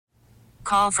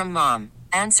call from mom.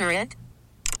 Answer it.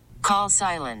 Call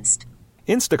silenced.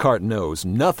 Instacart knows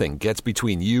nothing gets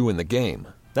between you and the game.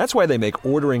 That's why they make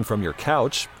ordering from your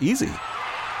couch easy.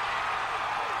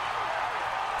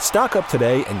 Stock up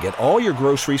today and get all your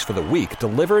groceries for the week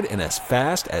delivered in as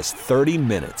fast as 30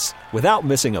 minutes without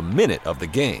missing a minute of the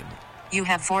game. You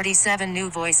have 47 new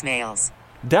voicemails.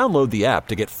 Download the app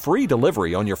to get free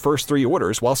delivery on your first 3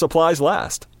 orders while supplies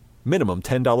last. Minimum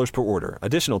 $10 per order.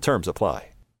 Additional terms apply.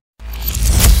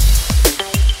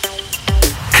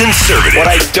 Conservative. What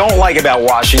I don't like about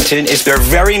Washington is they're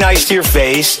very nice to your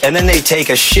face, and then they take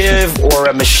a shiv or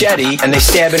a machete and they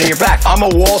stab it in your back. I'm a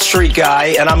Wall Street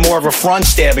guy, and I'm more of a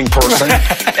front-stabbing person,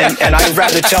 and I'd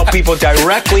rather tell people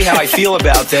directly how I feel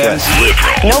about them.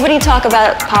 Liberal. Nobody talk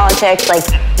about politics, like,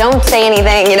 don't say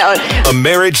anything, A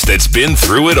marriage that's been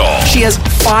through it all. She has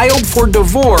filed for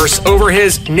divorce over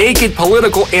his naked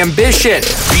political ambition.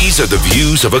 These are the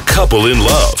views of a couple in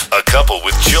love, a couple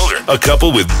with children, a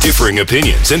couple with differing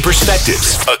opinions and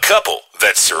perspectives, a couple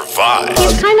that survived.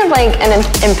 He's kind of like an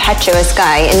impetuous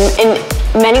guy. In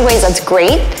many ways, that's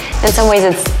great. In some ways,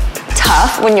 it's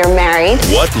tough when you're married.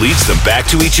 What leads them back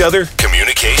to each other?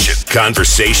 Communication,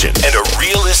 conversation, and a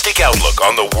realistic outlook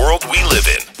on the world we live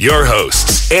in. Your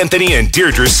hosts, Anthony and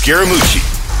Deirdre Scaramucci.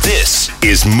 This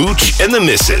is Mooch and the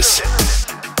Missus.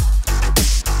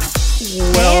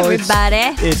 Well, hey,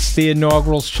 everybody. It's the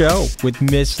inaugural show with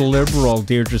Miss Liberal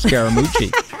Deirdre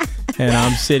Scaramucci. And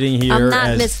I'm sitting here. I'm not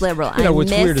as, Miss Liberal. You know, I'm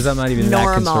what's Miss weird is I'm not even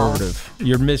Normal. that conservative.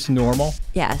 You're Miss Normal?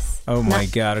 Yes. Oh, my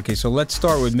God. Okay, so let's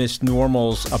start with Miss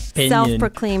Normal's opinion.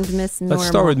 Self-proclaimed Miss Normal. Let's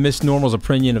start with Miss Normal's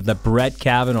opinion of the Brett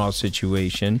Kavanaugh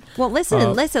situation. Well,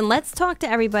 listen. Let's talk to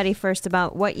everybody first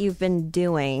about what you've been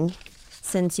doing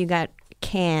since you got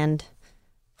canned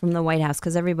from the White House,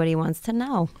 because everybody wants to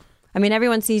know. I mean,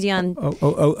 everyone sees you on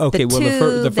okay. the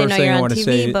Well, the they first know thing you're I on want to TV,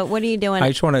 say, but what are you doing? I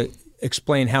just want to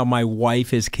explain how my wife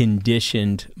has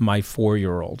conditioned my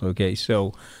 4-year-old. Okay,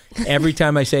 so every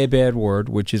time I say a bad word,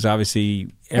 which is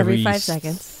obviously every 5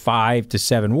 seconds, 5 to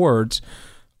 7 words,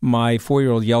 my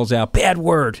 4-year-old yells out, "Bad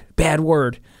word, bad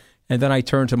word," and then I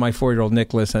turn to my 4-year-old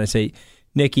Nicholas and I say,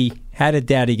 "Nicky, how did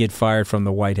Daddy get fired from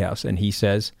the White House?" And he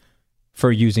says,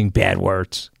 "For using bad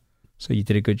words." So you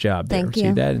did a good job there. Thank you.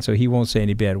 See that? And so he won't say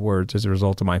any bad words as a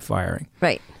result of my firing.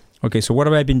 Right. Okay, so what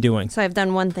have I been doing? So I've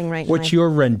done one thing right. What's your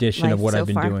rendition of what so I've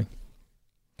been far? doing?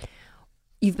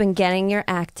 You've been getting your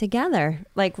act together,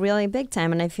 like really big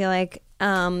time, and I feel like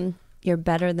you're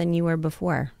better than you were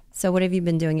before. So what have you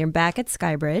been doing? You're back at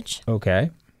Skybridge. Okay.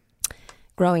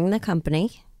 Growing the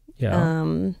company. Yeah.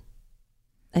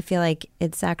 I feel like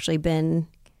it's actually been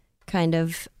kind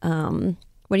of,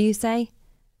 what do you say?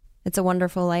 It's a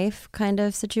wonderful life kind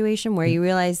of situation where you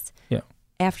realized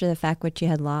after the fact what you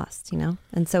had lost,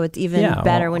 And so it's even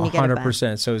better when you get it back.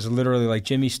 100%. So it's literally like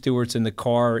Jimmy Stewart's in the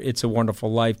car. It's a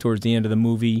Wonderful Life towards the end of the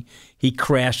movie. He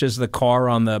crashes the car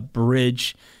on the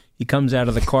bridge. He comes out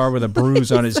of the car with a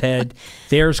bruise on his head.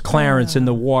 There's Clarence in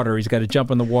the water. He's got to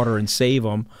jump in the water and save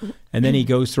him. And then he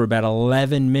goes through about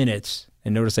 11 minutes.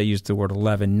 And notice I used the word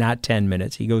 11, not 10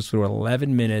 minutes. He goes through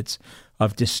 11 minutes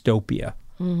of dystopia.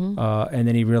 Mm-hmm. And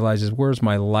then he realizes, where's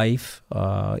my life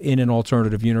in an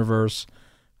alternative universe?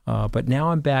 But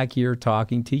now I'm back here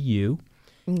talking to you.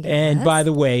 Yes. And by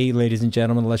the way, ladies and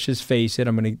gentlemen, let's just face it.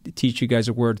 I'm going to teach you guys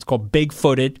a word. It's called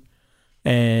big-footed.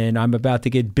 And I'm about to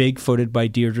get big-footed by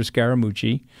Deirdre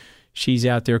Scaramucci. She's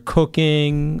out there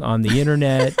cooking on the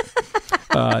internet.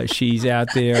 She's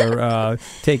out there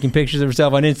taking pictures of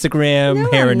herself on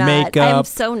Instagram, hair and makeup. I'm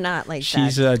so not like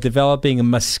She's that. developing a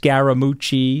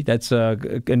Mascaramucci. That's a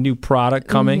new product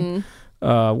coming.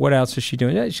 Mm-hmm. What else is she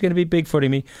doing? Yeah, she's going to be bigfooting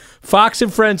me. Fox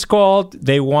and Friends called.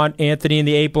 They want Anthony in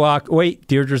the A block. Wait,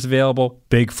 Deirdre's available.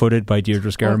 Bigfooted by Deirdre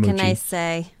Scaramucci. What can I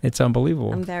say? It's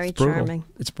unbelievable. I'm very charming.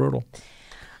 It's brutal.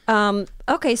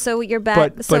 Okay, so you're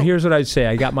back. But here's what I'd say.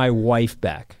 I got my wife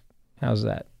back. How's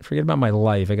that? Forget about my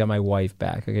life. I got my wife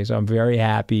back. Okay, so I'm very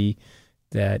happy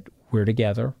that we're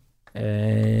together,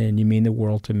 and you mean the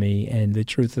world to me. And the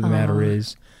truth of the matter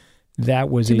is,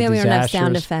 that was a disastrous. We don't have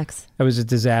sound effects. That was a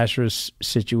disastrous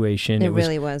situation. It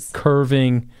really was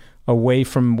curving away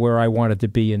from where I wanted to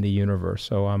be in the universe.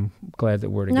 So I'm glad that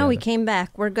we're together. No, we came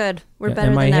back. We're good. We're better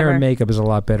and my than hair ever. and makeup is a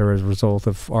lot better as a result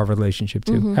of our relationship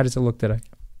too. Mm-hmm. How does it look today?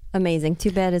 Amazing.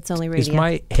 Too bad it's only radio. Is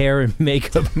my hair and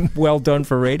makeup well done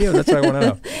for radio? That's what I want to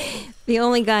know. The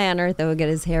only guy on earth that would get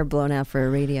his hair blown out for a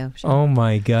radio show. Oh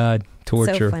my God.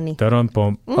 Torture. So funny.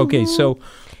 Da-dum-bum. Mm-hmm. Okay, so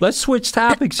let's switch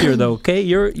topics here though, okay?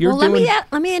 You're doing...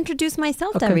 Let me introduce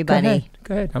myself to everybody.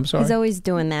 Go ahead. I'm sorry. He's always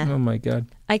doing that. Oh my God.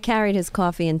 I carried his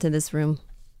coffee into this room.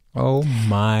 Oh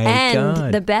my God.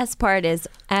 And the best part is,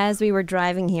 as we were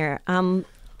driving here, I'm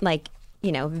like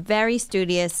very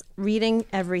studious, reading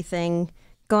everything,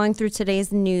 going through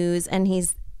today's news, and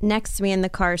he's next to me in the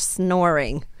car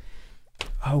snoring.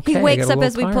 Okay, he wakes up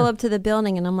as we pull up to the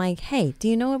building, and I'm like, hey, do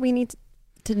you know what we need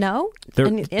to know?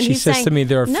 And she says saying, to me,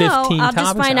 there are 15 topics. I'll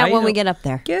just find out when we get up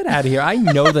there. Get out of here. I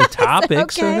know the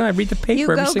topics. Okay. I read the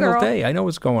paper every single girl. day. I know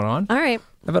what's going on. All right.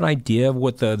 I have an idea of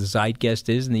what the zeitgeist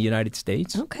is in the United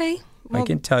States. Okay. I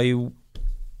can tell you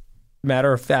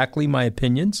matter-of-factly my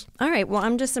opinions. All right. Well,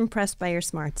 I'm just impressed by your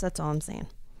smarts. That's all I'm saying.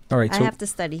 All right. I have to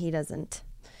study. He doesn't.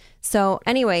 So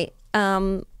anyway,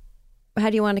 how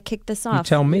do you want to kick this off? You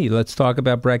tell me. Let's talk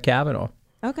about Brett Kavanaugh.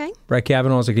 Okay. Brett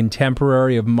Kavanaugh is a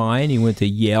contemporary of mine. He went to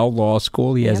Yale Law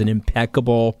School. He has an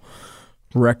impeccable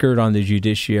record on the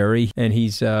judiciary, and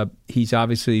he's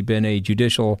obviously been a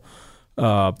judicial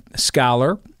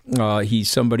scholar. He's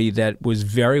somebody that was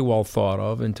very well thought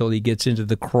of until he gets into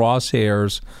the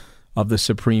crosshairs of the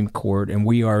Supreme Court, and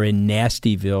we are in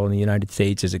Nastyville in the United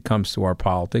States as it comes to our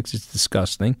politics. It's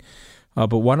disgusting. But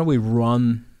why don't we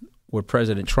run what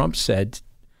President Trump said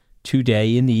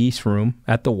today in the East Room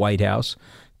at the White House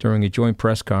during a joint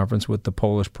press conference with the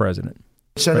Polish president.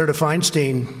 Senator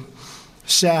Feinstein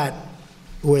sat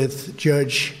with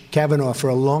Judge Kavanaugh for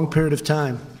a long period of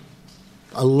time,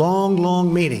 a long,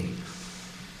 long meeting.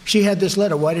 She had this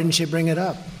letter. Why didn't she bring it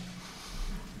up?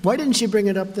 Why didn't she bring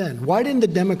it up then? Why didn't the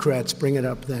Democrats bring it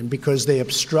up then? Because they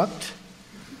obstruct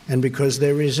and because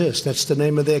they resist. That's the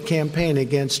name of their campaign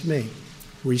against me.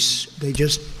 They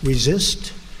just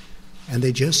resist and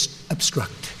they just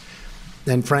obstruct.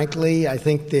 And frankly, I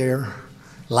think they're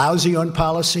lousy on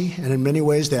policy, and in many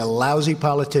ways they're lousy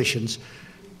politicians,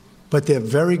 but they're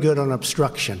very good on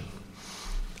obstruction.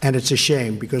 And it's a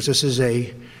shame because this is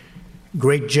a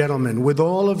great gentleman. With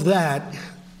all of that,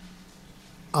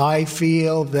 I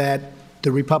feel that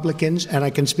the Republicans, and I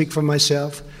can speak for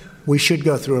myself, we should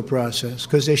go through a process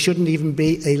because there shouldn't even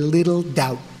be a little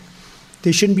doubt.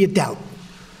 There shouldn't be a doubt.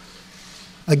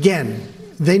 Again,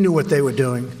 they knew what they were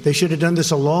doing. They should have done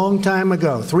this a long time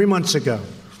ago, 3 months ago,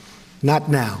 not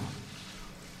now.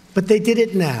 But they did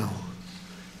it now.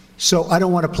 So I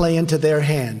don't want to play into their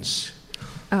hands.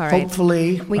 All right.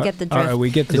 Hopefully. We get the drift. All right, we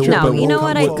get the drift. No, you know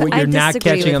what? What you're not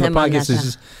catching on the podcast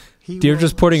is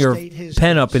Deirdre's putting her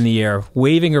pen up in the air,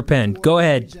 waving her pen. Go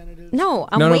ahead. No,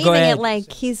 I'm waving it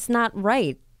like he's not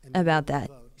right about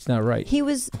that. He's not right. He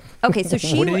was, okay, so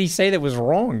she... What did he say that was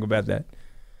wrong about that?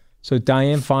 So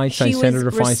Dianne Feinstein,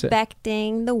 Senator Feinstein... She was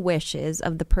respecting the wishes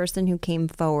of the person who came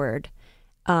forward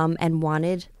and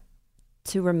wanted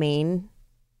to remain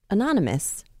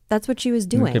anonymous. That's what she was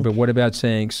doing. Okay, but what about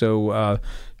saying, so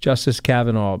Justice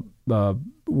Kavanaugh,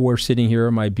 we're sitting here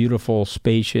in my beautiful,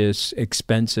 spacious,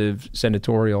 expensive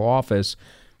senatorial office.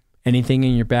 Anything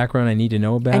in your background I need to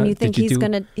know about? And you think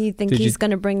he's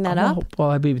gonna bring that up? Well,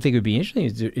 I think it would be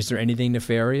interesting. Is there anything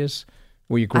nefarious?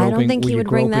 Were you groping? I don't think he would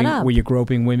bring that up. Were you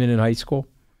groping women in high school?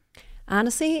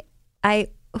 Honestly,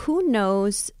 who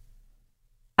knows?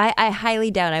 I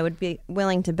highly doubt. I would be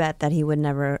willing to bet that he would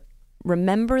never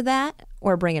remember that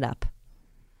or bring it up.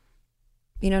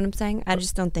 You know what I'm saying? I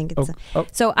just don't think it's.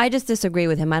 So I just disagree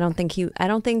with him. I don't think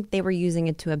they were using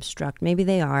it to obstruct. Maybe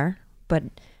they are, but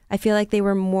I feel like they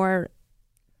were more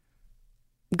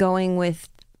going with,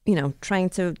 trying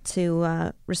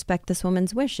to respect this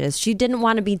woman's wishes. She didn't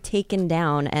want to be taken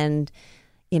down and,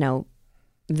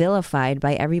 vilified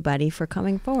by everybody for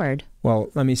coming forward. Well,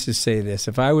 let me just say this.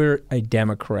 If I were a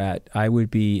Democrat, I would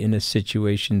be in a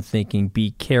situation thinking,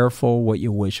 be careful what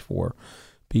you wish for.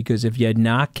 Because if you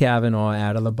knock Kavanaugh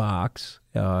out of the box,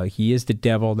 he is the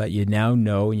devil that you now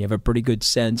know, and you have a pretty good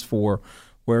sense for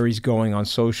where he's going on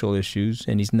social issues,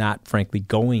 and he's not, frankly,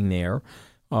 going there.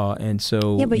 And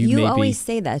so yeah, but you always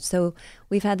say that. So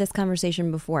we've had this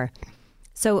conversation before.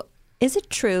 So is it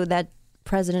true that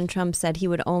President Trump said he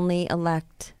would only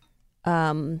elect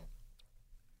a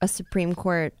Supreme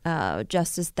Court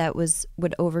justice that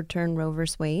would overturn Roe v.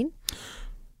 Wade?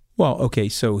 Well, okay,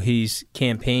 so his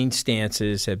campaign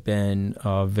stances have been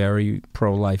very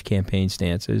pro-life campaigh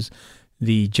stances.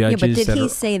 The judges. Yeah, but did he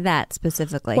say that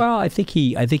specifically? Well, I think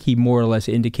he more or less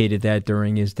indicated that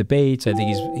during his debates. I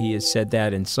think he has said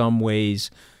that in some ways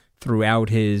throughout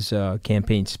his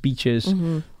campaign speeches.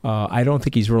 Mm-hmm. I don't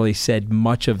think he's really said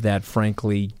much of that,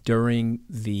 frankly, during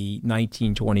the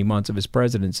 19-20 months of his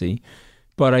presidency.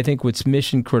 But I think what's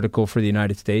mission critical for the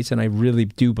United States, and I really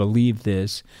do believe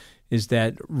this, is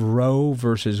that Roe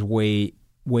versus Wade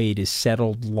is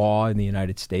settled law in the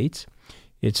United States.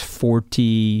 It's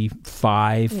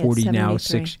 45,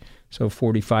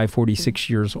 46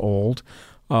 years old.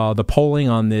 The polling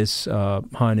on this,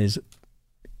 Hun, is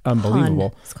unbelievable.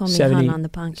 Hun. Just call me Hun on the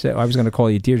podcast. So I was going to call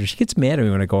you Deirdre. She gets mad at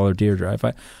me when I call her Deirdre. If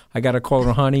I got to call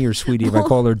her honey or sweetie. If I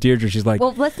call her Deirdre, she's like,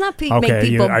 well, let's not make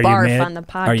people barf on the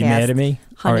podcast. Are you mad at me?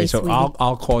 Honey, all right, so sweetie.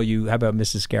 I'll call you. How about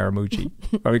Mrs. Scaramucci?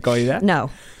 Are we call you that? No.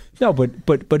 No, but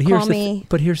here's the thing.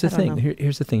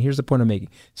 Here's the thing. Here's the point I'm making.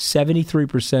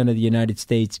 73% of the United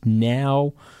States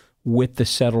now, with the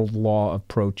settled law of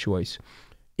pro-choice,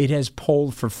 it has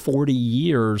polled for 40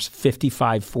 years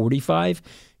 55-45.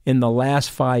 In the last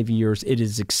 5 years, it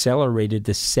has accelerated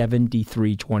to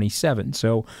 73-27.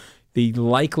 So the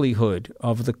likelihood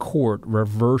of the court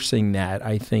reversing that,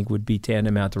 I think, would be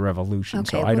tantamount to revolution.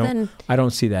 Okay, so I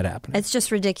don't see that happening. It's just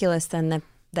ridiculous then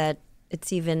that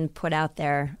it's even put out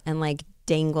there and like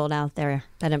dangled out there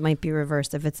that it might be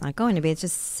reversed if it's not going to be. It's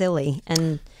just silly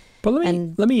But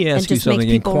let me ask you something.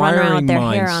 Makes people run around with their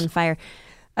hair on fire.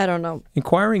 I don't know.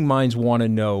 Inquiring minds want to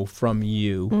know from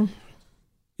you: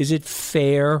 is it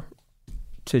fair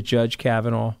to Judge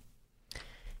Kavanaugh?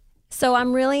 So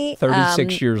I'm really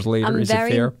 36 years later. Is it fair?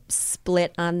 I'm very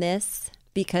split on this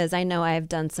because I know I have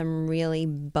done some really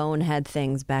bonehead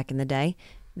things back in the day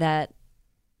that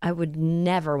I would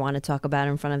never want to talk about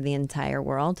in front of the entire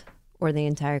world or the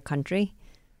entire country.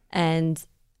 And,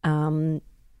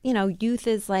 youth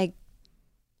is like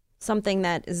something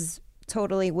that is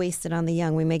totally wasted on the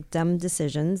young. We make dumb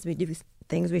decisions. We do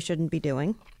things we shouldn't be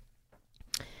doing.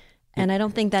 And I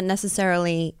don't think that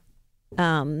necessarily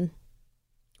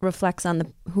reflects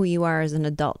on who you are as an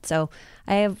adult. So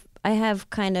I have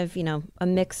kind of, a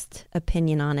mixed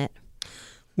opinion on it.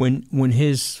 When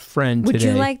his friend today... Would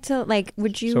you like to,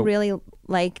 would you really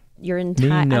like your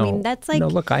entire... No. I mean, that's like... No,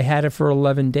 look, I had it for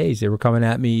 11 days. They were coming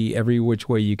at me every which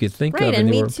way you could think of. Right, and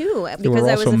me too, because I was affiliated with you. They were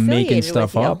also making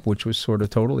stuff up, which was sort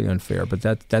of totally unfair. But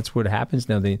that's what happens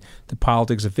now, the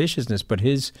politics of viciousness. But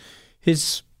his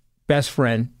best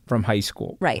friend from high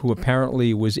school, right, who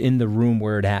apparently was in the room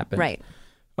where it happened, right,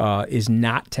 is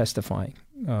not testifying.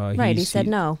 Right, he said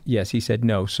no. Yes, he said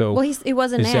no. So, well, he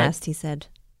wasn't asked, he said.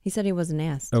 He said he wasn't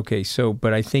asked. Okay,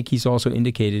 but I think he's also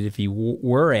indicated if he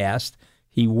were asked,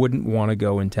 he wouldn't want to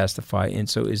go and testify. And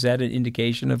so is that an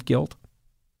indication of guilt?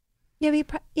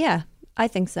 Yeah, I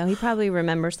think so. He probably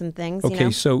remembers some things.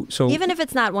 Okay, so even if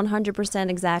it's not 100%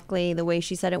 exactly the way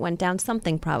she said it went down,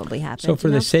 something probably happened. So for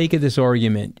the sake of this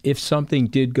argument, if something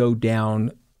did go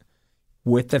down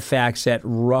with the facts that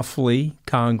roughly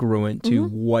congruent to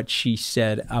what she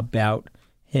said about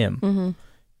him,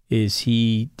 is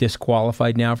he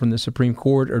disqualified now from the Supreme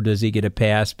Court, or does he get a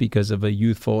pass because of a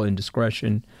youthful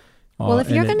indiscretion? Well, if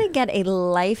you're going to get a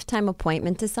lifetime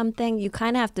appointment to something, you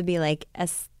kind of have to be like a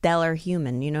stellar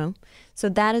human, So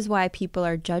that is why people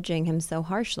are judging him so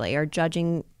harshly, or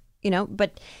judging,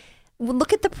 But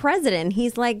look at the president.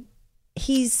 He's like,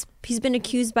 he's been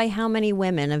accused by how many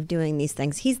women of doing these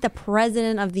things? He's the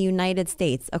president of the United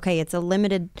States. Okay, it's a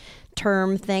limited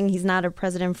term thing. He's not a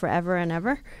president forever and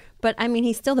ever. But, I mean,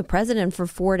 he's still the president for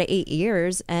 4 to 8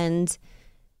 years, and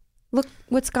look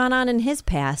what's gone on in his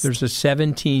past. There's a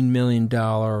 $17 million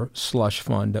slush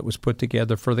fund that was put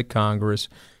together for the Congress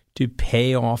to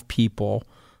pay off people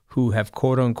who have,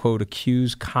 quote-unquote,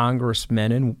 accused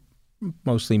congressmen, and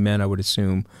mostly men, I would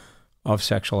assume, of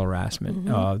sexual harassment.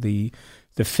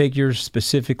 The figures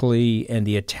specifically and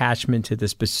the attachment to the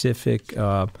specific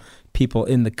people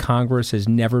in the Congress has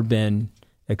never been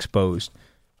exposed.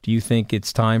 Do you think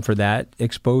it's time for that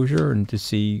exposure and to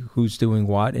see who's doing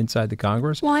what inside the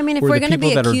Congress? Well, I mean, if we're going to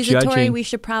be accusatory, we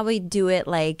should probably do it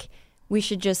we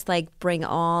should just bring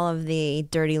all of the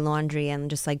dirty laundry and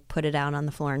just put it out on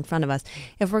the floor in front of us.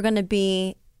 If we're going to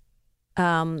be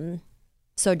so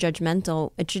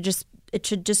judgmental, it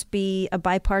should just be a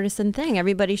bipartisan thing.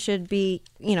 Everybody should be,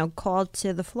 called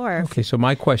to the floor. Okay, so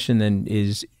my question then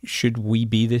is, should we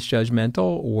be this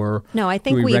judgmental, or no? I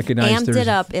think we've amped it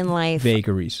up in life.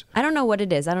 Vagaries. I don't know what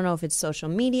it is. I don't know if it's social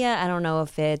media. I don't know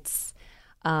if it's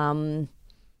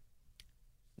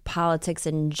politics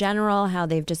in general, how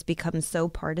they've just become so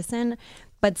partisan.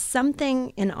 But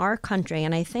something in our country,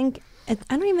 and I don't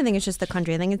even think it's just the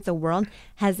country, I think it's the world,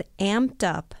 has amped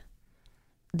up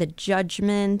the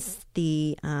judgments,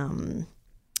 the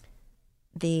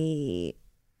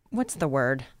what's the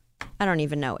word? I don't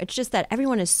even know. It's just that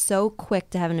everyone is so quick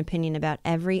to have an opinion about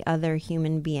every other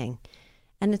human being.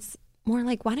 And it's more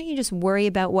like, why don't you just worry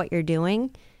about what you're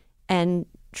doing and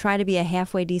try to be a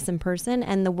halfway decent person,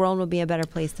 and the world will be a better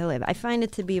place to live. I find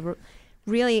it to be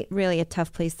really, really a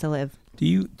tough place to live. Do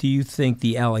you think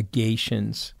the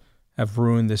allegations have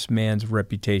ruined this man's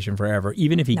reputation forever,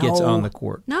 even if he gets on the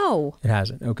court? No. It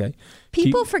hasn't. Okay.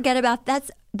 People forget about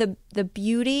that's the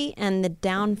beauty and the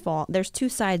downfall. There's two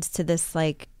sides to this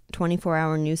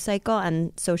 24-hour news cycle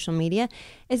and social media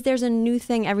is there's a new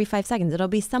thing every 5 seconds. It'll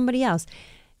be somebody else.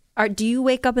 Do you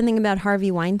wake up and think about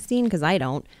Harvey Weinstein? Because I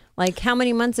don't. Like, how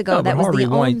many months ago that was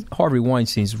Harvey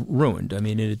Weinstein's ruined. I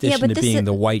mean, in addition to being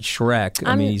the white Shrek,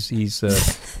 I mean, he's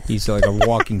like a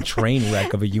walking train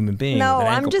wreck of a human being. No, with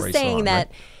an I'm just saying that.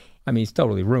 Right? I mean, he's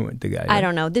totally ruined, the guy. I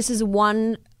don't know. This is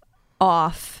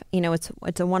one-off. You know,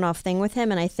 it's a one-off thing with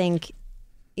him, and I think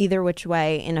either which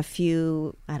way, in a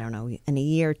few, I don't know, in a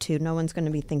year or two, no one's going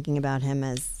to be thinking about him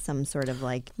as some sort of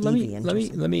like deviant.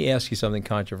 Let me ask you something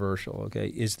controversial. Okay,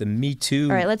 is the Me Too?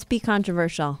 All right, let's be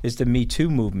controversial. Is the Me Too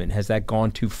movement, has that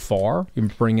gone too far? You're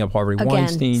bringing up Harvey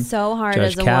Weinstein. Again, so hard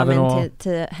Judge as a Kavanaugh. woman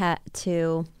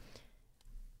to.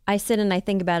 I sit and I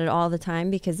think about it all the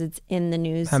time because it's in the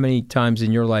news. How many times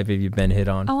in your life have you been hit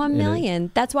on? Oh, a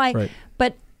million. That's why. Right.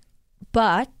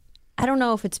 But I don't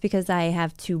know if it's because I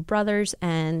have two brothers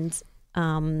and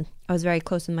I was very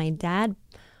close with my dad,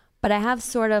 but I have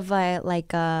sort of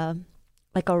like a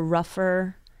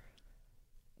rougher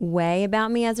way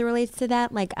about me as it relates to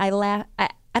that. Like I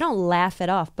don't laugh it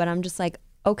off, but I'm just like,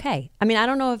 okay. I mean, I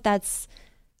don't know if that's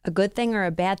a good thing or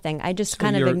a bad thing. I just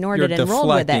kind of ignored it and rolled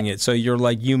with it. You're deflecting it, so you're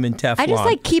like human Teflon. I just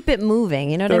like keep it moving.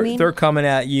 You know what I mean? They're coming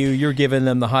at you. You're giving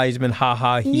them the Heisman, ha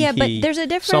ha, he yeah, he. But there's a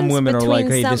difference. Some women are like,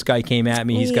 hey, this guy came at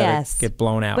me. He's got to get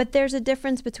blown out. But there's a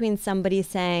difference between somebody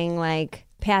saying like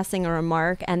passing a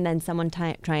remark and then someone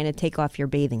trying to take off your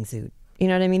bathing suit. You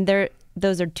know what I mean?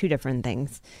 Those are two different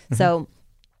things. Mm-hmm. So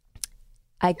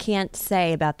I can't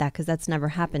say about that because that's never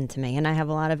happened to me, and I have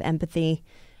a lot of empathy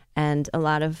and a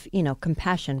lot of,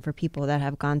 compassion for people that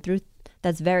have gone through.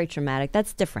 That's very traumatic.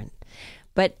 That's different.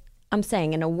 But I'm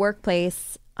saying in a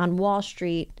workplace, on Wall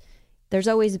Street, there's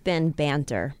always been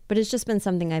banter, but it's just been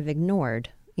something I've ignored,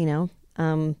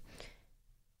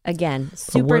 Again,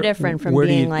 super different from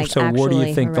being actually harassed.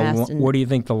 Where do you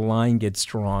think the line gets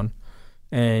drawn?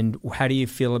 And how do you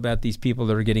feel about these people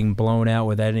that are getting blown out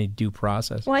without any due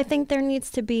process? Well, I think there needs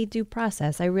to be due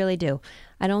process. I really do.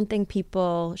 I don't think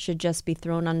people should just be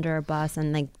thrown under a bus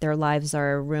and like their lives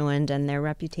are ruined and their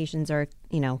reputations are,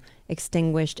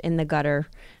 extinguished in the gutter.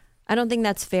 I don't think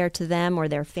that's fair to them or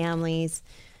their families.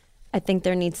 I think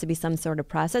there needs to be some sort of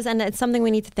process, and it's something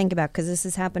we need to think about because this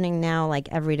is happening now, like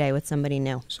every day with somebody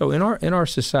new. So in our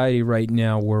society right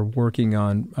now, we're working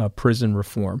on prison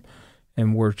reform.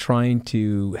 And we're trying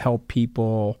to help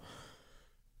people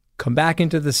come back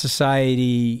into the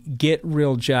society, get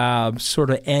real jobs, sort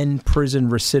of end prison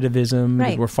recidivism.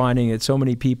 Right. We're finding that so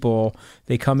many people,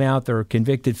 they come out, they're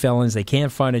convicted felons, they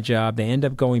can't find a job, they end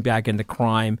up going back into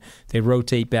crime, they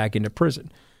rotate back into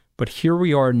prison. But here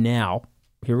we are now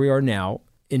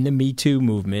in the Me Too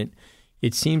movement.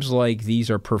 It seems like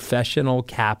these are professional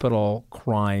capital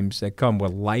crimes that come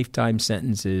with lifetime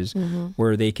sentences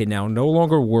where they can now no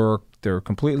longer work. They're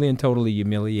completely and totally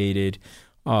humiliated.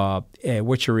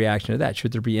 What's your reaction to that?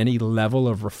 Should there be any level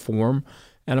of reform?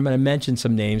 And I'm going to mention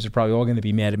some names. They're probably all going to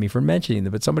be mad at me for mentioning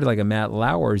them. But somebody like a Matt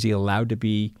Lauer, is he allowed to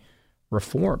be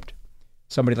reformed?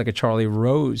 Somebody like a Charlie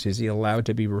Rose, is he allowed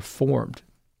to be reformed?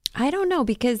 I don't know,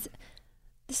 because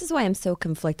this is why I'm so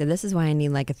conflicted. This is why I need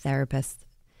like a therapist.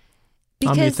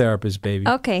 I'm your therapist, baby.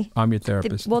 Okay. I'm your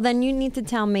therapist. Well, then you need to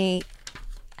tell me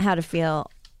how to feel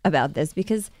about this,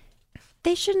 because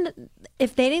they shouldn't,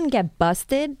 if they didn't get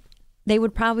busted, they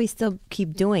would probably still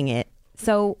keep doing it.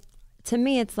 So to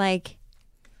me, it's like,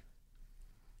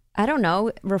 I don't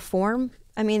know, reform.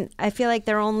 I mean, I feel like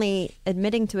they're only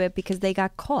admitting to it because they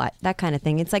got caught, that kind of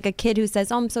thing. It's like a kid who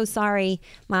says, oh, I'm so sorry,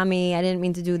 Mommy, I didn't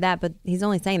mean to do that. But he's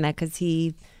only saying that because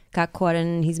he got caught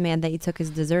and he's mad that you took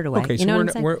his dessert away. Okay, you know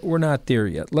so we're not there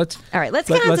yet. All right, let's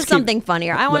get on to something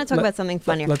funnier. I want to talk about something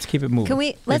funnier. Let's keep it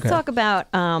moving. Let's talk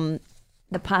about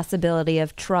the possibility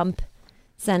of Trump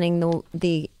sending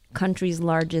the country's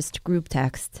largest group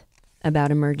text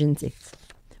about emergencies.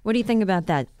 What do you think about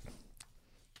that?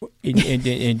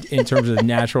 In terms of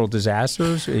natural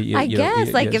disasters? I guess.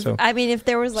 If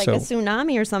there was a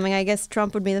tsunami or something, I guess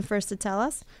Trump would be the first to tell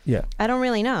us. Yeah. I don't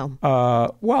really know.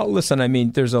 Well, listen, I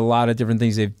mean, there's a lot of different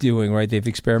things they're doing, right? They've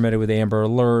experimented with Amber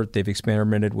Alert. They've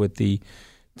experimented with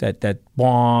that sound that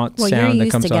comes on your phone. You're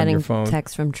used to getting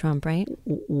texts from Trump, right?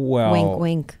 Well, wink,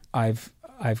 wink.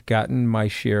 I've gotten my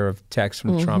share of texts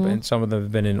from Trump, and some of them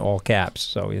have been in all caps.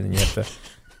 So then you have to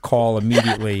call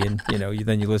immediately, and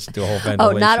then you listen to a whole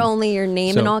ventilation. Oh, not only your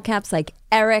name in all caps, like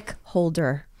Eric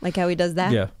Holder, like how he does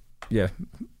that. Yeah.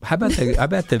 How about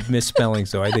the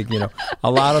misspellings though? I think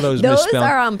a lot of those misspellings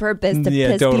are on purpose to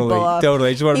piss people off. Totally.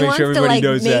 I just want to make sure everybody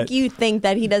knows that. He wants to make you think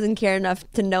that he doesn't care enough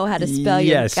to know how to spell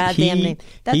your goddamn name.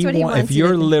 That's what he wants. If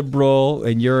you're liberal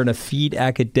and you're an effete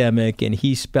academic and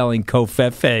he's spelling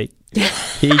Covfefe,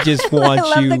 He just wants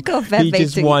I love you. the Covfefe He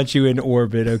just tweet. wants you in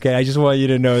orbit. Okay, I just want you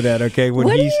to know that. Okay, What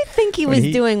do you think he was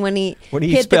doing when he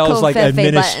hit spells the like Covfefe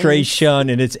administration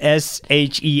and it's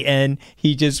SHEN?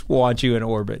 He just wants you in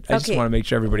orbit. I just want to make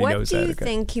sure everybody knows that. What do you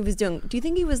think he was doing? Do you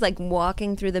think he was like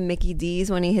walking through the Mickey D's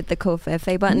when he hit the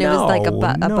Covfefe button? No, it was like a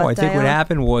butt I think what dial?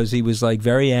 happened was he was like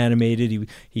very animated.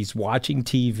 He's watching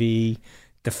TV.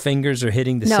 The fingers are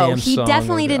hitting the Samsung. No, he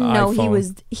definitely didn't know he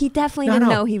was. He definitely didn't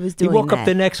know he was doing. He woke that. up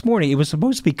the next morning. It was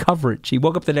supposed to be coverage. He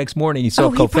woke up the next morning. He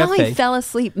saw he Covfefe. probably fell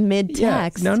asleep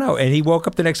mid-text. Yeah, no. And he woke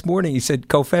up the next morning. He said,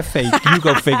 "Covfefe, you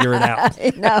go figure it out."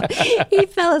 No, he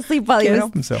fell asleep while Can't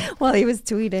help himself. he was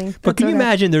tweeting. But can you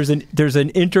imagine? There's an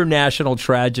international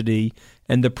tragedy,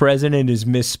 and the president is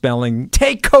misspelling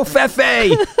 "take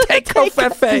Covfefe, take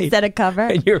Covfefe" instead of cover,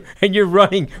 and you're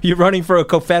running for a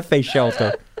Covfefe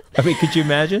shelter. I mean, could you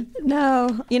imagine?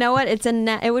 No. You know what?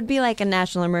 It would be like a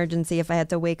national emergency if I had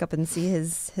to wake up and see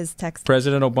his text.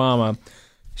 President Obama,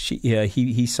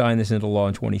 he signed this into law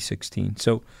in 2016.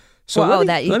 So Sign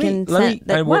it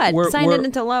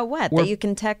into law. What? That you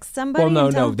can text somebody?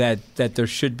 Well, no, that there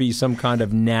should be some kind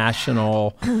of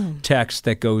national text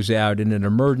that goes out in an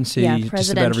emergency. Yeah,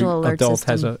 just about every presidential alert adult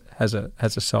system. has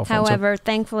a cell phone. However,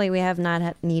 thankfully, we have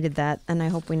not needed that, and I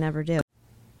hope we never do.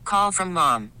 Call from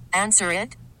mom. Answer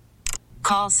it.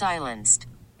 Call silenced.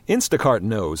 Instacart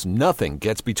knows nothing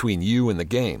gets between you and the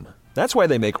game. That's why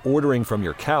they make ordering from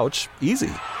your couch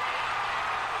easy.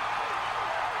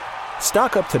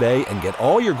 Stock up today and get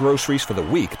all your groceries for the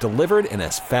week delivered in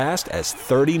as fast as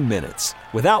 30 minutes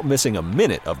without missing a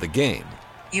minute of the game.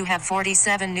 You have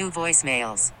 47 new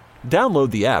voicemails. Download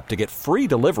the app to get free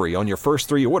delivery on your first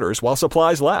 3 orders while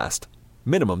supplies last.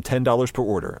 Minimum $10 per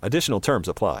order. Additional terms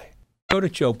apply. Go to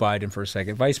Joe Biden for a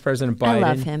second. Vice President Biden. I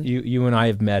love him. You and I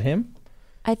have met him.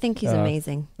 I think he's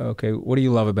amazing. Okay. What do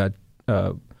you love about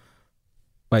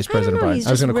Vice President Biden? He's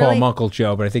I was going to just call him really- Uncle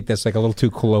Joe, but I think that's like a little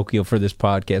too colloquial for this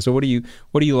podcast. So what do you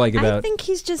like about? I think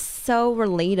he's just so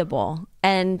relatable,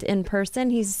 and in person,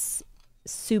 he's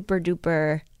super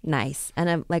duper nice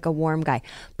and like a warm guy.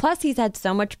 Plus, he's had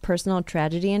so much personal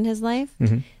tragedy in his life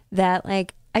that,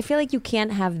 like, I feel like you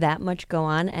can't have that much go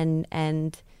on and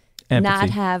Empathy. not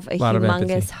have a Lot of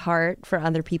humongous empathy. heart for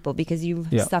other people because you've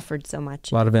suffered so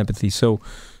much. A lot of empathy. So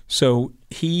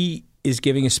he is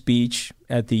giving a speech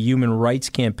at the Human Rights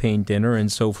Campaign dinner,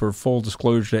 and so for full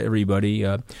disclosure to everybody,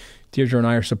 Deidre and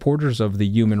I are supporters of the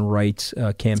Human Rights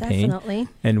Campaign. Definitely.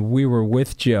 And we were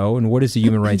with Joe. And what is the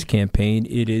Human Rights Campaign?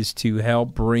 It is to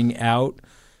help bring out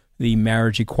the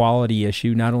marriage equality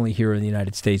issue, not only here in the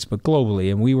United States, but globally.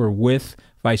 And we were with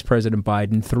Vice President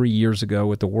Biden 3 years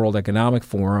ago at the World Economic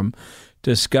Forum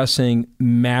discussing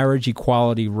marriage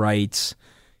equality rights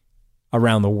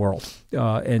around the world.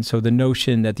 And so the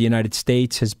notion that the United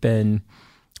States has been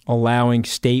allowing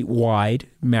statewide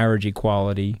marriage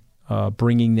equality,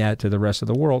 bringing that to the rest of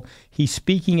the world. He's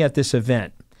speaking at this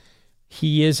event.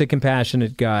 He is a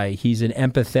compassionate guy. He's an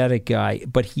empathetic guy.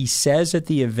 But he says at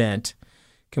the event,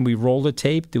 can we roll the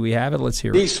tape? Do we have it? Let's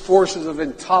hear it. These forces of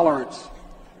intolerance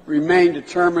remain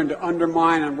determined to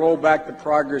undermine and roll back the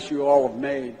progress you all have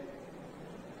made.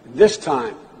 This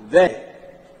time, they,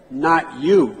 not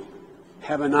you,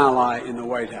 have an ally in the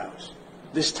White House.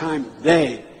 This time,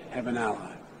 they have an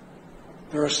ally.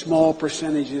 They're a small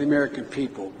percentage of the American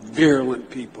people, virulent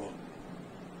people.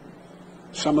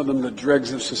 Some of them the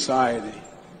dregs of society.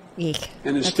 Eek.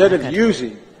 And instead of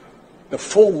using the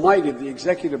full might of the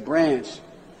executive branch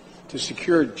to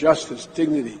secure justice,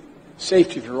 dignity,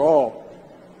 safety for all,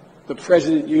 the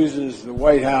president uses the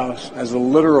White House as a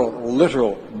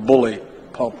literal bully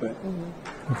pulpit.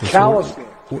 Okay, so Callously.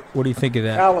 what do you think of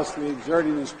that? Callously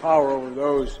exerting his power over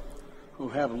those who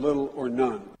have little or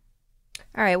none.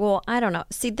 All right, well, I don't know.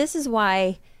 See, this is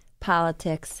why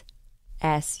politics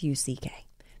SUCK.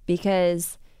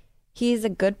 Because he's a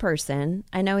good person.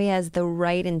 I know he has the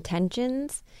right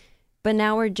intentions, but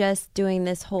now we're just doing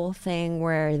this whole thing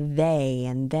where they,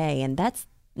 and that's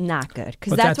not good.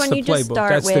 Because that's when the you just playbook.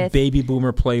 start That's with... the baby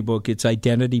boomer playbook. It's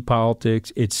identity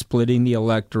politics. It's splitting the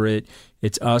electorate.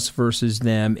 It's us versus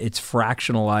them. It's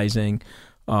fractionalizing.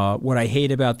 What I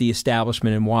hate about the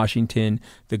establishment in Washington,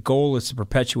 the goal is to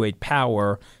perpetuate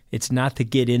power. It's not to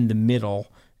get in the middle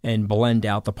and blend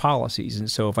out the policies.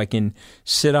 And so if I can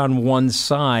sit on one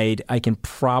side, I can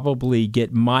probably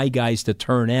get my guys to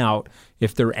turn out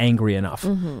if they're angry enough.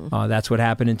 That's what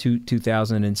happened in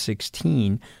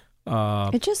 2016.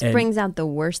 It just brings out the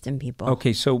worst in people.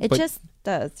 Okay, so it just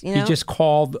does. You know, he just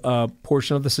called a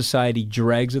portion of the society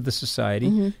dregs of the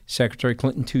society. Secretary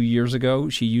Clinton 2 years ago,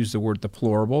 she used the word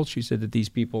deplorable. She said that these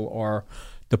people are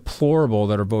deplorable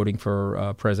that are voting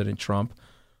for President Trump.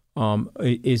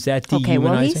 Is that dehumanizing?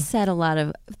 Okay,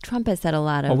 well, Trump has said a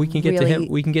lot of. We can get to him.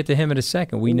 We can get to him in a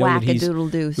second. We know that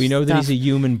he's a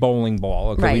human bowling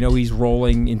ball. Okay, right. We know he's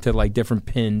rolling into like different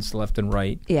pins left and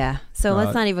right. Yeah. So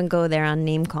let's not even go there on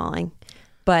name calling.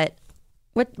 But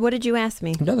what did you ask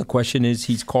me? No, the question is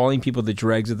he's calling people the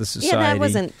dregs of the society.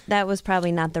 Yeah, that was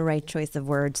probably not the right choice of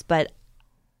words, but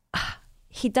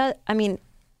he does. I mean,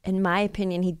 in my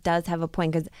opinion, he does have a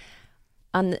point because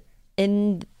on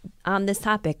this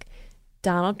topic,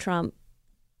 Donald Trump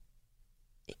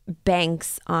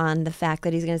banks on the fact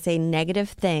that he's going to say negative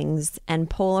things and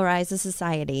polarize the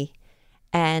society,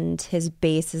 and his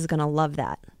base is going to love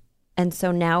that. And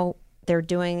so now they're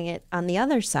doing it on the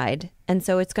other side. And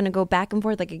so it's going to go back and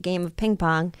forth like a game of ping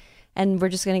pong, and we're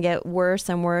just going to get worse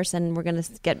and worse, and we're going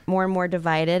to get more and more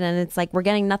divided, and it's like we're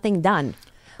getting nothing done.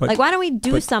 Like, why don't we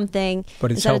do something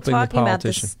instead of talking about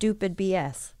this stupid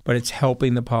BS? But it's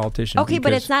helping the politician. Okay,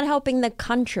 but it's not helping the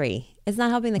country. It's not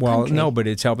helping the country. Well, no, but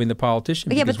it's helping the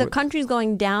politician. Yeah, but the country's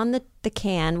going down the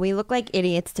can. We look like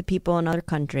idiots to people in other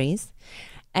countries.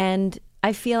 And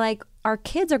I feel like our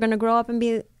kids are going to grow up and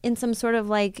be in some sort of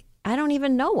like, I don't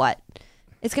even know what.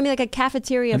 It's going to be like a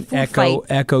cafeteria food fight.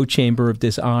 Echo chamber of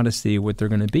dishonesty, what they're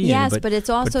going to be in. Yes, but it's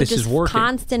also just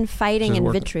constant fighting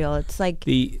and vitriol. It's like,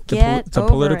 the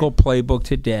political playbook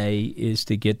today is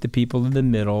to get the people in the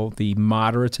middle, the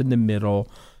moderates in the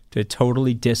middle, to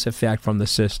totally disaffect from the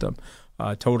system,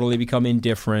 totally become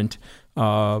indifferent.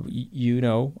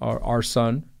 Our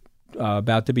son,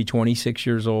 about to be 26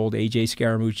 years old, AJ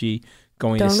Scaramucci,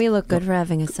 Don't we look good for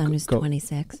having a son who's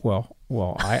 26? Well,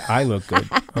 I look good.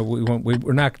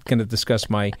 We're not going to discuss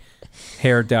my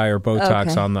hair dye or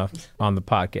Botox on the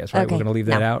podcast, right? Okay. We're going to leave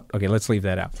that out? Okay, let's leave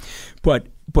that out.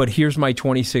 But here's my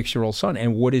 26-year-old son,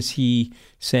 and what is he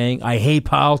saying? I hate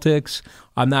politics.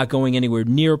 I'm not going anywhere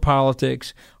near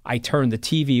politics. I turn the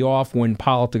TV off when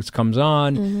politics comes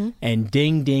on, and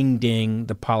ding, ding, ding,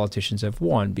 the politicians have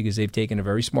won because they've taken a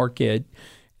very smart kid.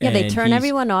 Yeah, they turn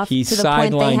everyone off to the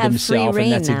point they have free reign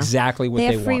and that's now. exactly what they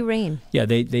want. They have free reign. Yeah,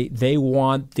 they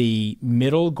want the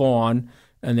middle gone,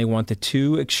 and they want the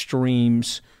two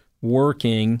extremes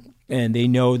working, and they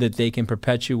know that they can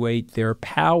perpetuate their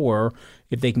power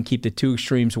if they can keep the two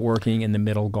extremes working and the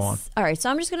middle gone. All right, so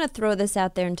I'm just going to throw this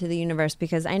out there into the universe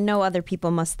because I know other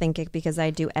people must think it because I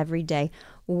do every day.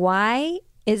 Why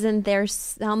isn't there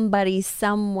somebody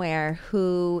somewhere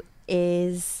who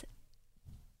is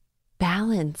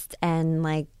balanced and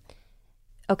like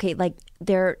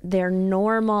they're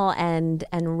normal and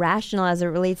rational as it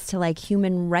relates to like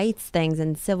human rights things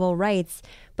and civil rights,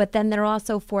 but then they're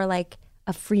also for like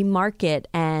a free market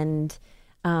and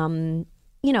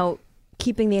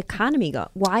keeping the economy going?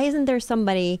 Why isn't there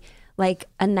somebody like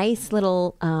a nice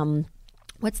little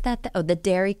what's that? The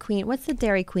Dairy Queen. What's the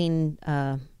Dairy Queen?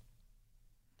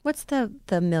 What's the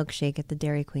milkshake at the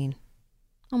Dairy Queen?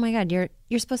 Oh my God,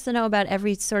 you're supposed to know about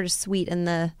every sort of sweet in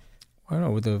the. I don't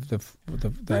know with the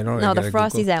I don't know. No, the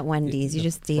Frosties at Wendy's. You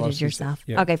just dated yourself.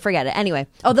 Yeah. Okay, forget it. Anyway,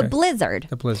 the Blizzard.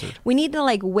 The Blizzard. We need to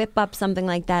like whip up something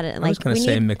like that. I was going to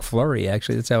say McFlurry.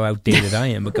 Actually, that's how outdated I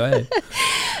am. But go ahead.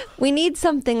 We need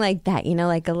something like that.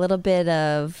 Like a little bit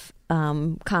of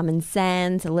common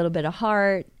sense, a little bit of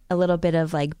heart, a little bit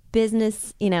of like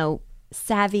business,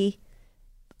 savvy.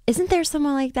 Isn't there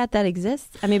someone like that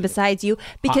exists? I mean, besides you?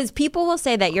 Because people will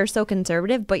say that you're so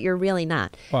conservative, but you're really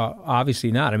not. Well,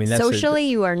 obviously not. I mean, that's socially,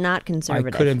 you are not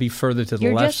conservative. I couldn't be further to the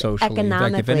you're left just socially. In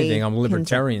fact, if anything, I'm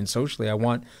libertarian socially. I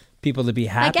want people to be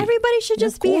happy. Like everybody should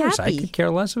just be happy. I could care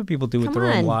less what people do with their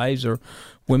own lives, or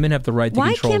women have the right to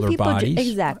control their bodies.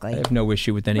 Exactly. I have no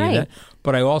issue with any of that.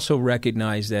 But I also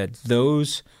recognize that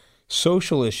those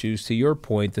social issues, to your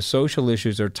point, the social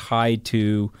issues are tied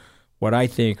to what I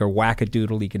think are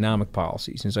wackadoodle economic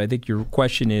policies. And so I think your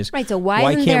question is, so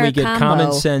why can't we get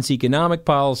common sense economic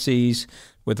policies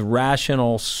with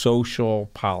rational social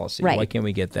policy? Right. Why can't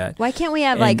we get that? Why can't we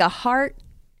have like a heart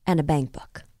and a bank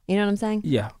book? You know what I'm saying?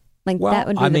 Yeah. That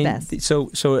would be the best.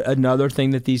 So another thing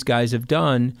that these guys have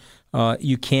done,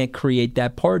 you can't create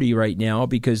that party right now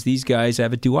because these guys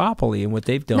have a duopoly in what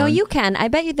they've done. No, you can. I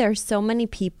bet you there are so many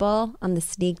people on the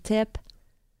sneak tip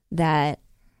that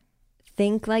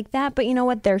think like that, but you know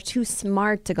what? They're too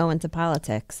smart to go into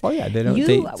politics. Oh yeah, they don't. You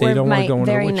they don't want to go into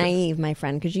very naive, my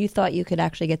friend, because you thought you could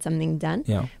actually get something done.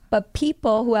 Yeah. But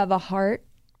people who have a heart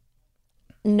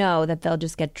know that they'll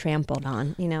just get trampled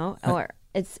on. Or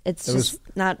it's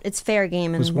fair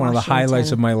game. It was one of the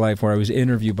highlights of my life where I was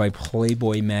interviewed by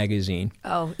Playboy magazine.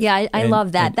 Oh yeah, I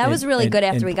love that. That was really good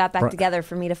after we got back together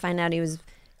for me to find out he was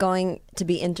going to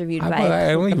be interviewed by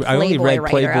I only read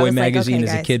Playboy magazine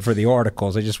as a kid for the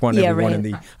articles. I just want everyone in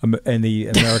the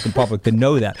American public to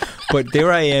know that. But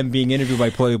there I am being interviewed by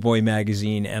Playboy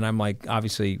magazine, and I'm like,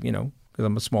 obviously, because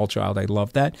I'm a small child, I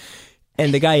love that.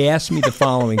 And the guy asked me the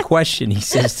following question. He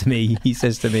says to me,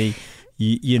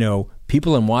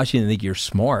 people in Washington think you're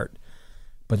smart,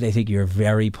 but they think you're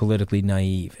very politically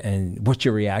naive. And what's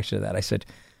your reaction to that? I said,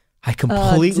 I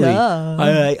completely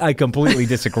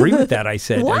disagree with that. I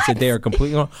said, they are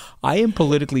completely wrong. I am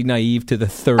politically naive to the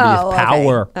 30th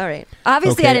power. All right.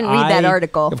 Obviously, I didn't read that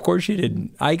article. Of course you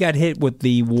didn't. I got hit with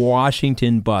the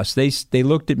Washington bus. They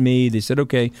looked at me. They said,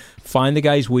 okay, find the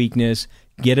guy's weakness,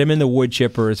 get him in the wood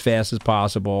chipper as fast as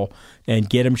possible, and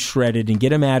get him shredded and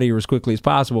get him out of here as quickly as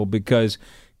possible, because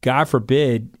God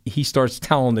forbid he starts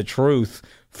telling the truth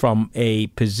from a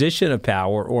position of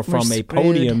power or from a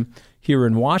podium here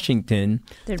in Washington.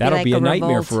 That'll be a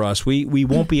nightmare for us. We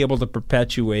won't be able to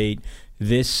perpetuate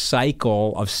this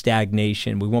cycle of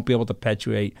stagnation. We won't be able to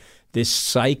perpetuate this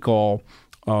cycle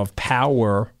of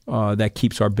power that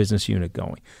keeps our business unit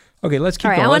going. Okay, let's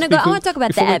keep going. I want to talk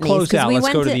about the Emmys.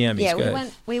 Let's go to the Emmys. Yeah,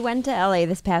 we went to LA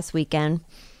this past weekend.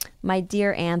 My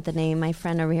dear Anthony, my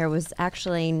friend over here, was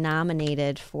actually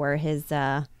nominated for his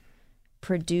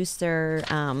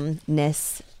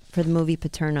producer-ness for the movie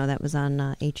Paterno that was on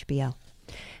HBO.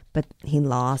 But he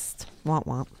lost. Womp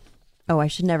womp. Oh, I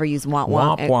should never use womp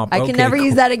womp. Womp. I can never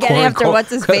use that again after what's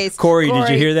his face. Corey, did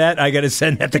you hear that? I got to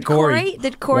send that to Corey.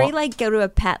 Did Corey go to a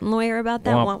patent lawyer about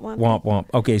that? Womp womp.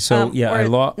 Okay, so I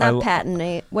lost. Not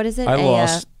patent. What is it? I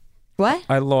lost. What?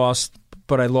 I lost,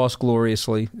 but I lost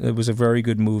gloriously. It was a very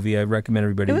good movie. I recommend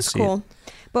everybody to see it. It was cool.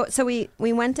 But so we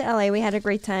went to LA. We had a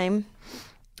great time,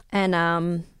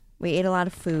 and we ate a lot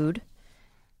of food,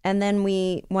 and then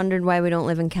we wondered why we don't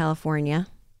live in California.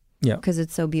 Yeah, because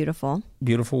it's so beautiful.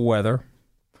 Beautiful weather.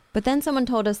 But then someone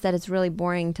told us that it's really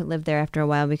boring to live there after a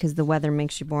while because the weather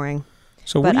makes you boring.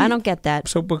 But I don't get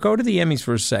that. But go to the Emmys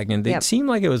for a second. It seemed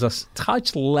like it was a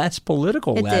touch less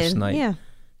political last night. Yeah.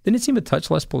 Didn't it seem a touch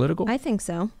less political? I think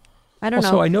so. I don't know.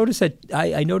 So I noticed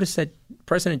that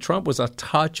President Trump was a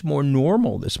touch more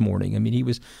normal this morning. I mean, he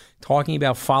was talking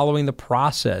about following the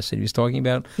process, and he was talking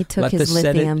about let the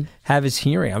Senate have his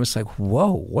hearing. I was like,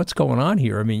 whoa, what's going on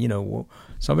here? I mean,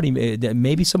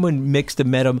 maybe someone mixed a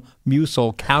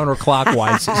Metamucil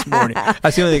counterclockwise this morning.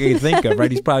 That's the only thing I can think of, right?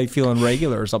 He's probably feeling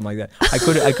regular or something like that.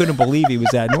 I couldn't believe he was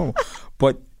that normal.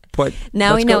 But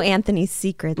now we know Anthony's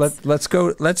secrets. Let's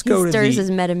go. He stirs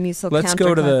his Metamucil. Let's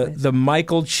go to the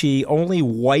Michael Che. Only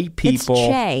white people. It's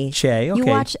Che. Che. Okay. You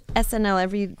watch SNL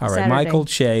every Saturday. All right, Michael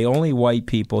Che. Only white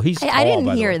people. He's. I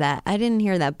didn't hear that. I didn't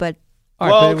hear that. But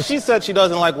well, she said she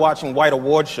doesn't like watching white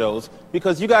award shows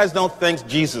because you guys don't thank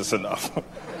Jesus enough.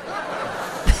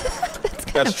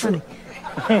 That's true.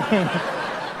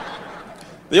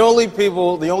 The only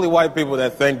white people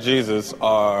that thank Jesus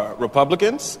are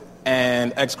Republicans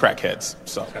and ex-crackheads.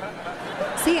 So,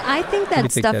 see, I think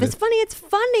that stuff is funny. It's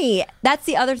funny. That's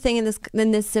the other thing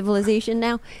in this civilization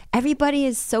now. Everybody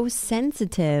is so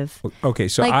sensitive. Okay,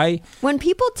 so when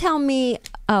people tell me,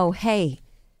 "Oh, hey,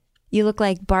 you look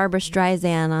like Barbara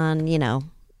Streisand on,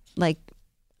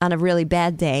 on a really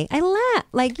bad day," I laugh.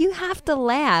 You have to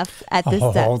laugh at this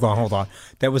stuff. Hold on.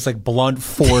 That was like blunt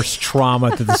force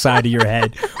trauma to the side of your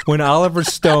head. When Oliver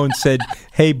Stone said,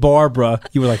 "Hey, Barbara,"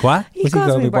 you were like, "What?" He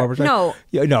calls me Barbara. No,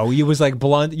 you was like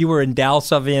blunt. You were in Dal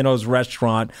Savano's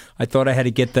restaurant. I thought I had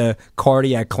to get the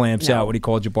cardiac clamps out when he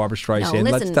called you Barbara Streisand.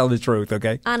 No, let's tell the truth,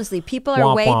 okay? Honestly, people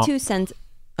are way too sensitive.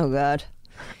 Oh, God.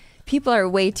 People are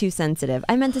way too sensitive.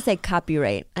 I meant to say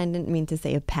copyright. I didn't mean to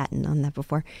say a patent on that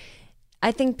before.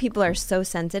 I think people are so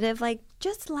sensitive.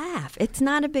 Just laugh. It's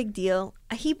not a big deal.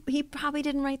 He probably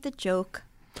didn't write the joke.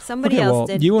 Somebody else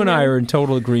did. You and I are in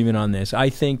total agreement on this.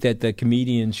 I think that the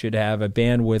comedians should have a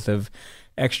bandwidth of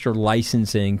extra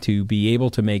licensing to be able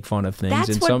to make fun of things.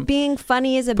 That's what being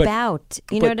funny is about.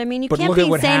 You know what I mean? You can't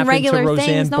be saying regular Roseanne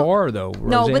things. Barr, though.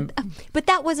 But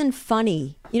that wasn't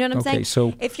funny. You know what I'm saying?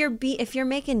 So if you're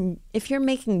making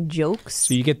jokes,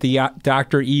 so you get the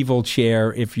Dr. Evil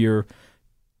chair if you're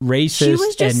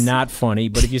racist and not funny,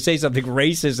 but if you say something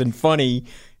racist and funny,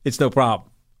 it's no problem.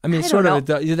 I mean, that's my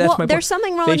point. There's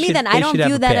something wrong with me then. I don't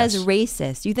view that as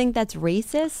racist. You think that's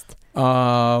racist?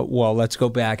 Well, let's go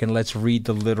back and let's read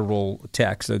the literal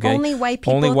text, okay? Only white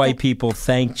people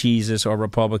thank Jesus or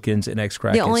Republicans and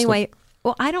ex-crackheads. The only white...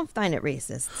 Well, I don't find it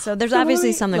racist. So there's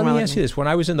obviously something wrong with me. Let me ask you this. When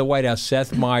I was in the White House,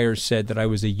 Seth Meyers said that I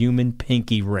was a human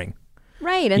pinky ring.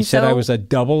 Right. And he said I was a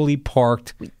doubly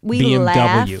parked we BMW.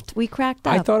 Laughed. We cracked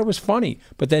up. I thought it was funny.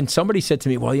 But then somebody said to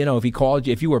me, well,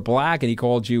 if you were black and he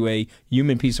called you a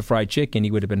human piece of fried chicken,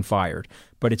 he would have been fired.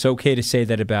 But it's okay to say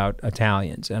that about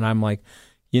Italians. And I'm like,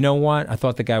 you know what? I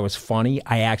thought the guy was funny.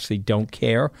 I actually don't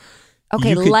care.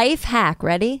 Okay, life hack.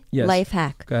 Ready? Yes. Life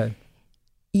hack. Go ahead.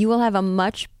 You will have a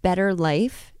much better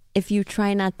life if you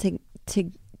try not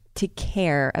to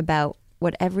care about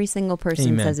what every single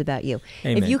person says about you.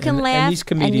 Amen. If you can laugh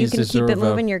and you can keep it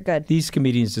moving, you're good. These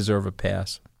comedians deserve a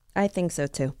pass. I think so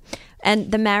too.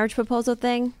 And the marriage proposal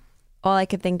thing, all I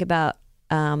could think about,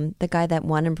 the guy that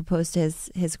won and proposed to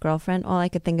his girlfriend, all I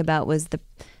could think about was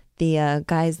the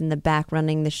guys in the back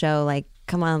running the show, like,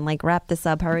 come on, like, wrap this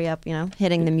up, hurry up,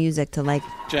 hitting the music to, like,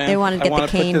 Jen, they wanted to get the cane. I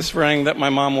want to put this ring that my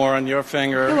mom wore on your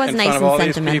finger It was in nice front of and all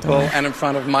these sentimental. people and in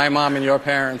front of my mom and your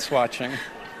parents watching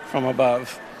from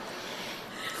above.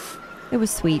 It was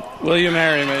sweet. Will you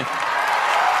marry me?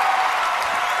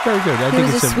 Very good. He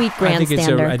was a sweet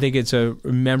grandstander. I think it's a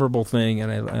memorable thing,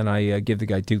 and I give the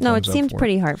guy 2 thumbs up. No, it seems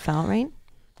pretty heartfelt, right?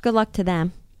 Good luck to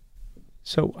them.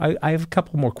 So I have a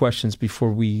couple more questions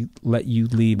before we let you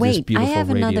leave this beautiful radio I have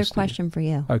another studio. question for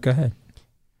you. Go ahead.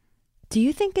 Do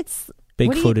you think it's...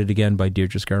 Big-footed again by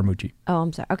Deidre Scaramucci. Oh,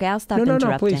 I'm sorry. Okay, I'll stop interrupting.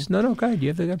 No, please. No, go ahead. You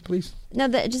have the please. No,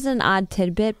 just an odd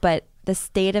tidbit, but the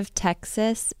state of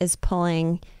Texas is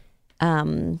pulling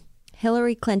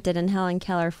Hillary Clinton and Helen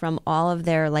Keller from all of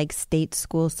their state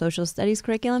school social studies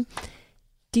curriculum.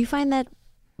 Do you find that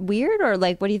weird, or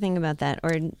what do you think about that?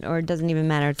 Or it doesn't even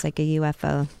matter? It's like a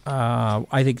UFO.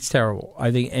 I think it's terrible.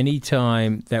 I think any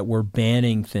time that we're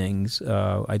banning things,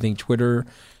 I think Twitter,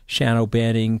 shadow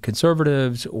banning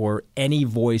conservatives or any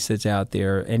voice that's out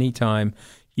there, anytime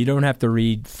you don't have to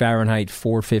read Fahrenheit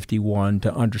 451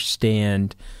 to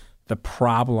understand the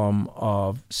problem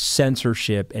of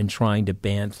censorship and trying to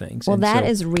ban things. Well, that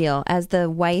is real. As the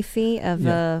wifey of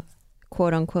a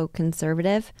quote-unquote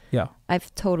conservative,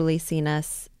 I've totally seen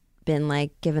us been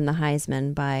given the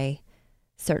Heisman by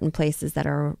certain places that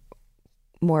are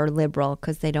more liberal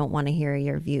because they don't want to hear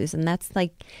your views. And that's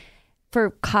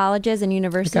for colleges and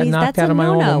universities, I got knocked that's out a of my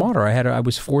no-no. alma mater. I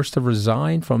was forced to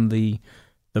resign from the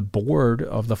board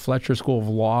of the Fletcher School of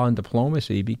Law and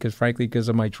Diplomacy because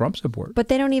of my Trump support. But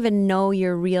they don't even know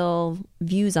your real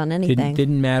views on anything.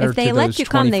 Didn't matter if they to let those you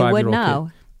come, they would 25-year-old know.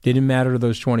 kids. Didn't matter to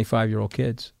those 25-year-old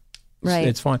kids. Right.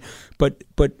 It's fine. But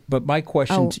my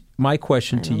question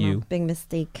to you. Big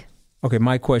mistake. Okay,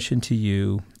 my question to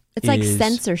you It's like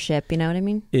censorship, you know what I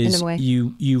mean? In a way.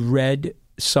 You read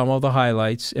some of the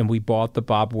highlights, and we bought the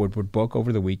Bob Woodward book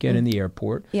over the weekend in the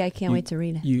airport. Yeah, I can't wait to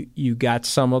read it. You got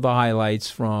some of the highlights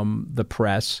from the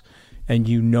press, and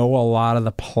you know a lot of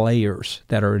the players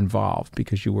that are involved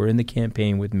because you were in the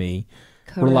campaign with me.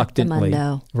 Reluctantly.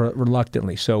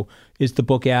 So is the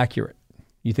book accurate?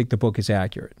 You think the book is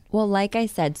accurate? Well, like I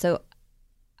said, so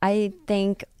I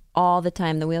think all the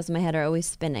time the wheels in my head are always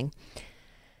spinning.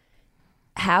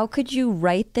 How could you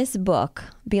write this book,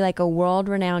 be like a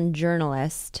world-renowned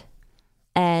journalist,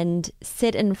 and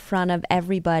sit in front of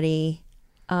everybody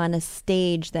on a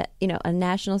stage a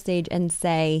national stage, and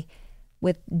say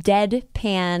with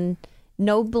deadpan,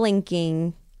 no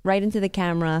blinking, right into the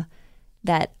camera,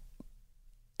 that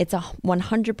it's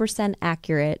 100%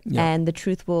 accurate and the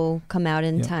truth will come out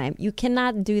in time. You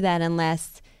cannot do that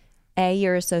unless A,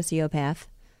 you're a sociopath,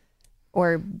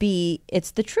 or B, it's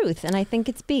the truth. And I think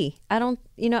it's B. I don't,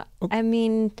 I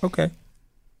mean... Okay.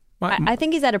 I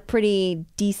think he's had a pretty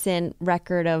decent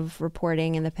record of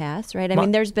reporting in the past, right? I mean,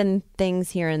 there's been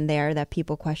things here and there that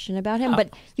people question about him,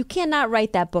 but you cannot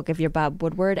write that book if you're Bob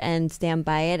Woodward and stand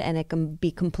by it, and it can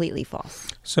be completely false.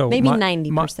 So maybe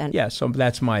 90%. So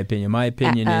that's my opinion. My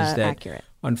opinion is that, accurate.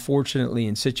 Unfortunately,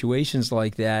 in situations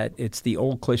like that, it's the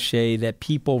old cliche that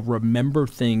people remember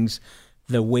things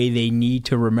the way they need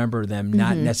to remember them,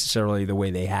 not necessarily the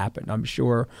way they happen. I'm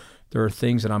sure there are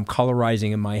things that I'm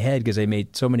colorizing in my head because I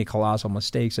made so many colossal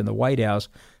mistakes in the White House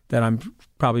that I'm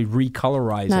probably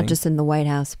recolorizing. Not just in the White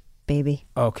House, baby.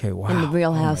 Okay, wow. In the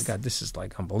real house. Oh my God, this is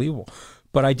unbelievable.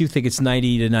 But I do think it's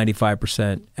 90 to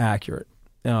 95% accurate.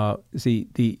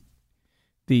 The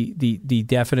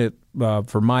definite,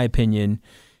 for my opinion,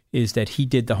 is that he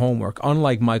did the homework.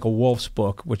 Unlike Michael Wolff's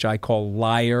book, which I call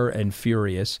Liar and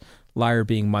Furious, Liar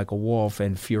being Michael Wolff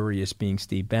and Furious being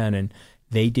Steve Bannon,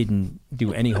 they didn't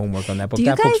do any homework on that book. Do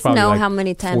you guys know how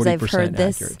many times I've heard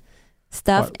this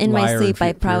stuff in my sleep?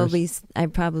 I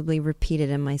probably repeat it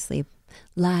in my sleep.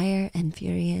 Liar and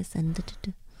Furious and...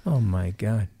 Oh my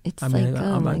God! It's my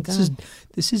God.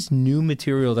 This is new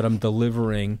material that I'm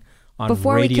delivering on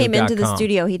Before we came into the radio.com.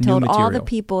 studio, he told all the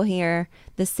people here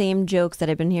the same jokes that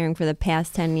I've been hearing for the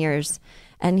past 10 years.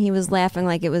 And he was laughing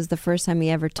like it was the first time he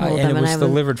ever told and them. It was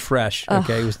delivered fresh.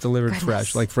 Okay, it was delivered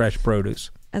fresh, like fresh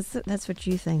produce. That's what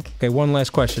you think. Okay, one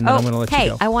last question, then I'm going to let you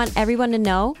go. I want everyone to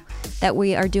know that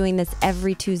we are doing this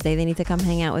every Tuesday. They need to come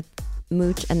hang out with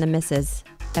Mooch and the Missus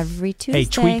every Tuesday. Hey,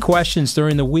 tweet questions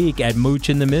during the week at Mooch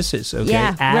and the Missus. Okay,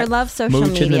 yeah, we love social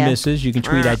Mooch media. and the Missus. You can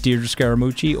tweet at Deidre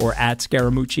Scaramucci or at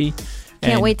Scaramucci.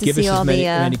 Can't wait to see all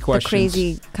the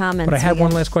crazy comments. But I had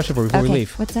one last question before we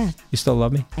leave. What's that? You still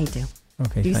love me? I do.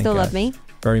 Okay, do you thank still God. love me?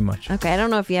 Very much. Okay, I don't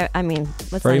know if you. I mean,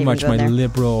 let's very not much even go my there.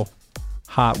 liberal,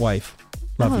 hot wife.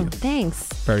 Love you. Thanks.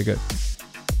 Very good.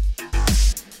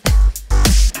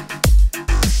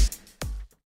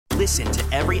 Listen to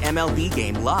every MLB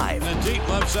game live. In the deep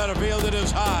left center field, it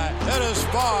is high, it is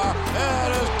far,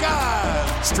 it is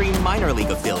gone. Stream minor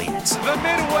league affiliates. The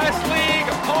Midwest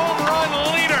League home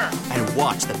run leader. And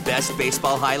watch the best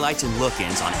baseball highlights and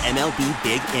look-ins on MLB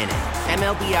Big Inning.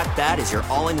 MLB At Bat is your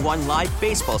all-in-one live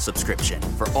baseball subscription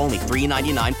for only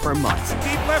 $3.99 per month.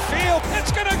 Deep left field,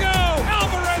 it's gonna go.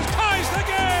 Alvarez ties the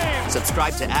game.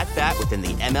 Subscribe to At Bat within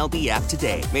the MLB app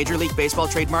today. Major League Baseball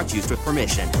trademarks used with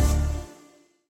permission.